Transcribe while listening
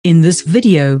In this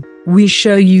video, we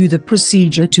show you the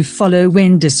procedure to follow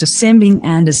when disassembling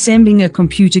and assembling a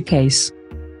computer case.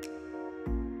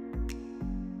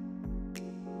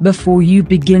 Before you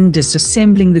begin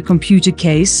disassembling the computer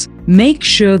case, make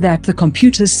sure that the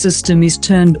computer system is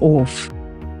turned off.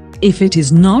 If it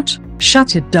is not,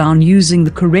 shut it down using the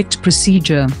correct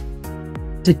procedure.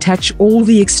 Detach all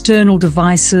the external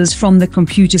devices from the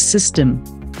computer system.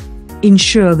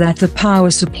 Ensure that the power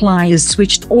supply is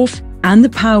switched off and the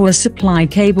power supply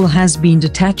cable has been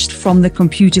detached from the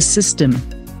computer system.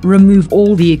 Remove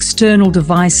all the external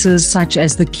devices such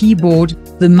as the keyboard,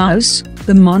 the mouse,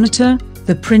 the monitor,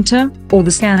 the printer, or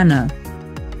the scanner.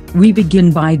 We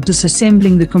begin by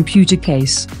disassembling the computer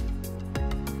case.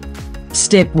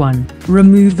 Step 1.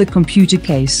 Remove the computer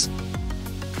case.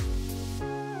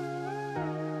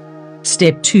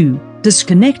 Step 2.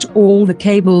 Disconnect all the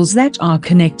cables that are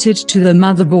connected to the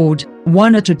motherboard,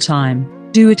 one at a time.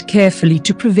 Do it carefully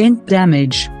to prevent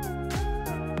damage.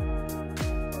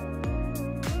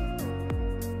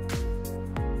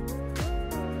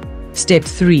 Step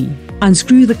 3.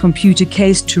 Unscrew the computer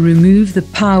case to remove the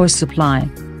power supply.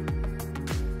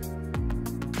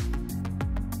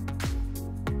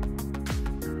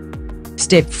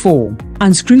 Step 4.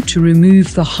 Unscrew to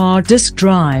remove the hard disk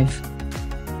drive.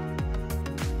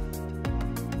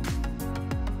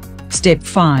 Step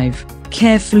 5.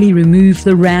 Carefully remove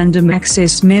the random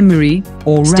access memory,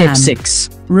 or RAM. Step 6.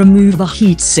 Remove the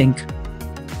heatsink.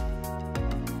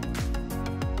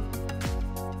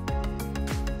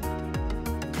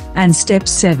 And Step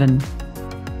 7.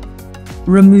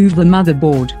 Remove the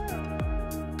motherboard.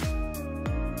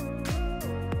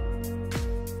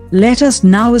 Let us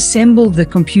now assemble the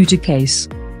computer case.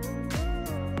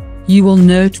 You will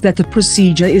note that the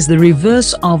procedure is the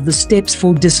reverse of the steps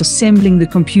for disassembling the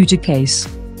computer case.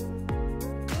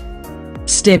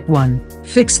 Step 1.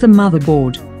 Fix the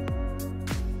motherboard.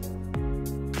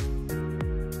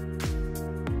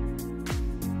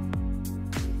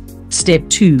 Step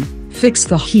 2. Fix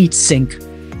the heatsink.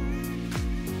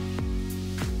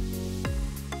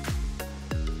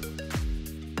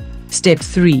 Step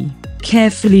 3.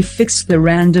 Carefully fix the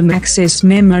random access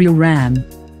memory RAM.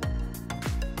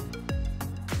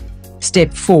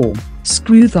 Step 4.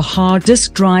 Screw the hard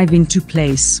disk drive into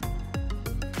place.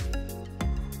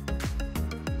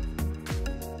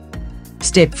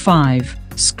 Step 5.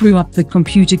 Screw up the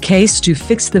computer case to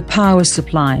fix the power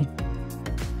supply.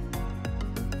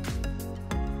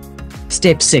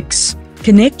 Step 6.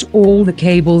 Connect all the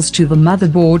cables to the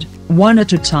motherboard, one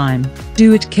at a time.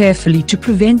 Do it carefully to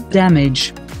prevent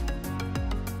damage.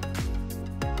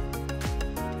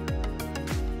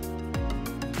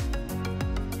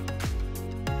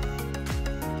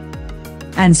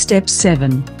 And Step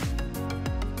 7.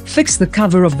 Fix the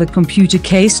cover of the computer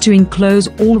case to enclose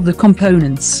all of the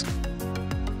components.